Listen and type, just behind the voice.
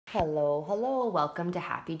Hello, hello, welcome to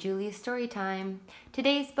Happy Julie Storytime.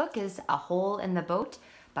 Today's book is A Hole in the Boat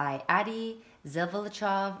by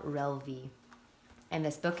Zelichov Relvi. And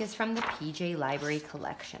this book is from the PJ Library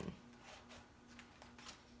collection.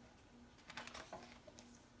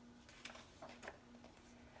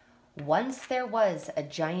 Once there was a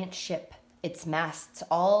giant ship, its masts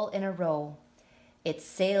all in a row. It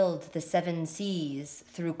sailed the seven seas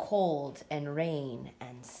through cold and rain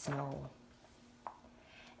and snow.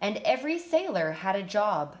 And every sailor had a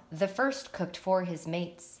job. The first cooked for his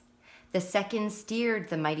mates. The second steered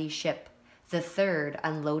the mighty ship. The third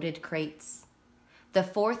unloaded crates. The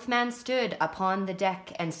fourth man stood upon the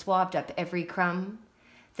deck and swabbed up every crumb.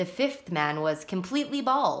 The fifth man was completely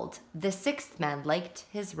bald. The sixth man liked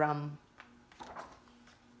his rum.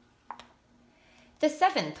 The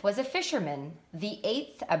seventh was a fisherman. The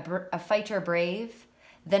eighth a fighter brave.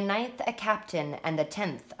 The ninth a captain, and the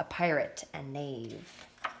 10th a pirate and knave.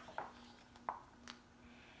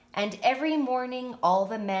 And every morning all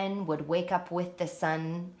the men would wake up with the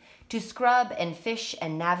sun to scrub and fish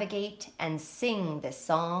and navigate and sing this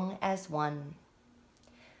song as one.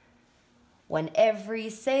 When every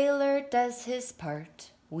sailor does his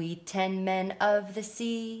part, we 10 men of the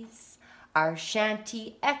seas, our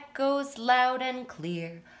shanty echoes loud and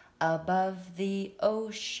clear above the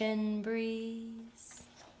ocean breeze.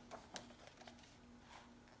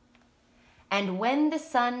 And when the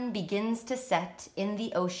sun begins to set in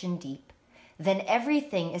the ocean deep, then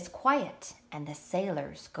everything is quiet and the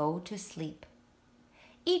sailors go to sleep.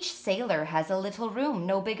 Each sailor has a little room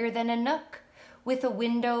no bigger than a nook, with a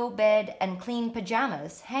window, bed, and clean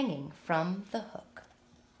pajamas hanging from the hook.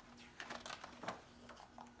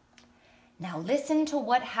 Now listen to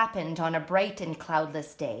what happened on a bright and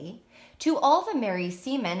cloudless day to all the merry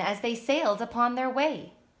seamen as they sailed upon their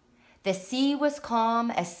way. The sea was calm,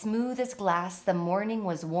 as smooth as glass, the morning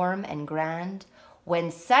was warm and grand, when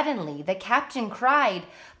suddenly the captain cried,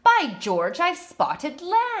 "By George, I've spotted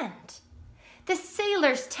land!" The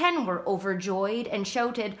sailors 10 were overjoyed and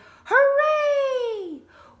shouted, "Hooray!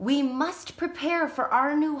 We must prepare for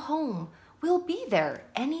our new home. We'll be there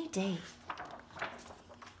any day."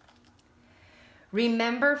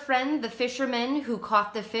 Remember, friend, the fisherman who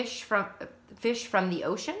caught the fish from the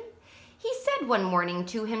ocean? He said one morning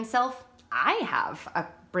to himself, "I have a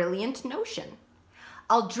brilliant notion.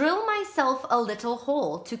 I'll drill myself a little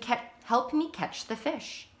hole to help me catch the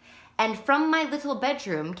fish, and from my little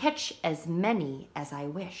bedroom catch as many as I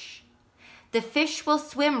wish. The fish will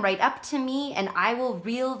swim right up to me and I will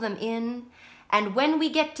reel them in, and when we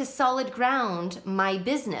get to solid ground, my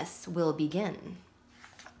business will begin."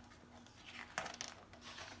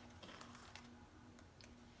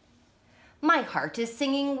 My heart is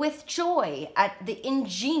singing with joy at the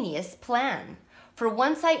ingenious plan, for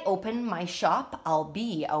once I open my shop, I'll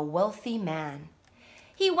be a wealthy man.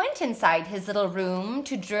 He went inside his little room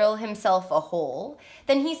to drill himself a hole.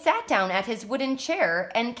 Then he sat down at his wooden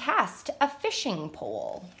chair and cast a fishing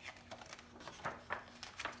pole.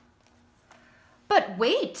 But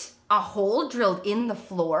wait, a hole drilled in the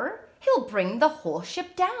floor? He'll bring the whole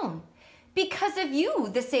ship down. "Because of you,"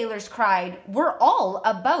 the sailors cried, "we're all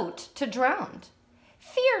about to drown."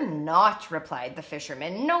 "Fear not," replied the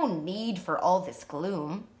fisherman, "no need for all this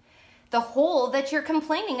gloom. The hole that you're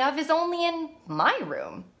complaining of is only in my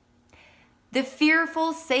room." The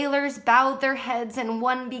fearful sailors bowed their heads and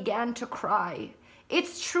one began to cry.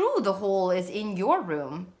 "It's true the hole is in your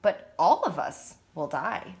room, but all of us will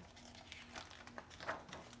die."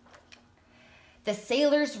 The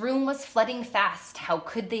sailors' room was flooding fast. How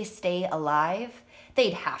could they stay alive?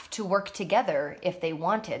 They'd have to work together if they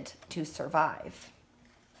wanted to survive.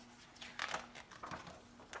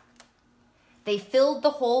 They filled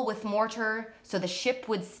the hole with mortar so the ship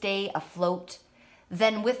would stay afloat.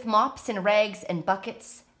 Then with mops and rags and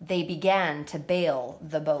buckets, they began to bail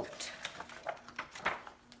the boat.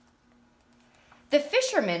 The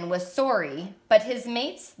fisherman was sorry, but his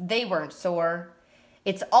mates, they weren't sore.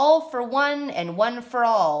 "It's all for one and one for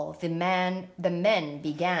all," the men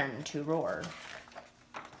began to roar.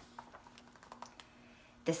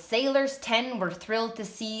 The sailors 10 were thrilled to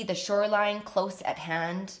see the shoreline close at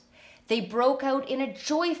hand. They broke out in a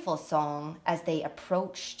joyful song as they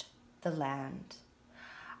approached the land.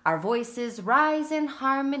 "Our voices rise in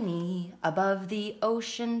harmony above the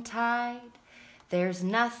ocean tide. There's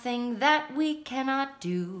nothing that we cannot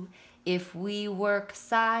do if we work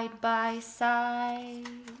side by side."